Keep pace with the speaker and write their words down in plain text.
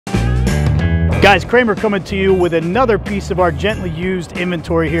Guys, Kramer coming to you with another piece of our gently used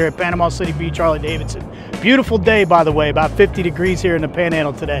inventory here at Panama City Beach, Harley Davidson. Beautiful day, by the way, about 50 degrees here in the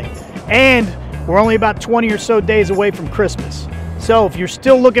Panhandle today. And we're only about 20 or so days away from Christmas. So if you're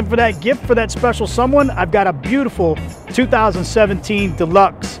still looking for that gift for that special someone, I've got a beautiful 2017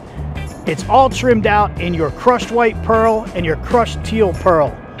 Deluxe. It's all trimmed out in your crushed white pearl and your crushed teal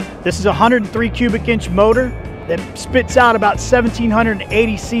pearl. This is a 103 cubic inch motor that spits out about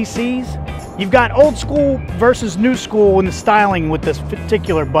 1780 cc's. You've got old school versus new school in the styling with this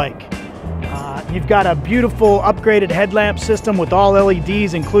particular bike. You've got a beautiful upgraded headlamp system with all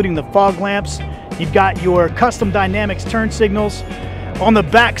LEDs, including the fog lamps. You've got your custom dynamics turn signals. On the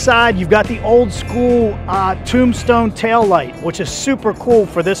back side, you've got the old school tombstone tail light, which is super cool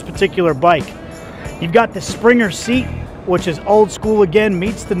for this particular bike. You've got the Springer seat, which is old school again,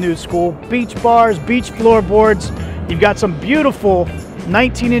 meets the new school. Beach bars, beach floorboards. You've got some beautiful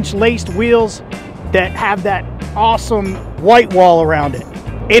 19-inch laced wheels that have that awesome white wall around it.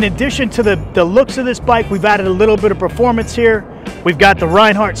 In addition to the looks of this bike, we've added a little bit of performance here. We've got the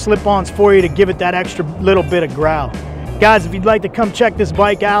Rinehart slip-ons for you to give it that extra little bit of growl. Guys, if you'd like to come check this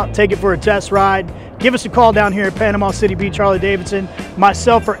bike out, take it for a test ride, give us a call down here at Panama City Beach, Harley Davidson.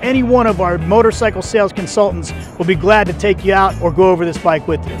 Myself or any one of our motorcycle sales consultants will be glad to take you out or go over this bike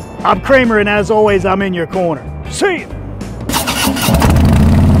with you. I'm Kramer, and as always, I'm in your corner. See you.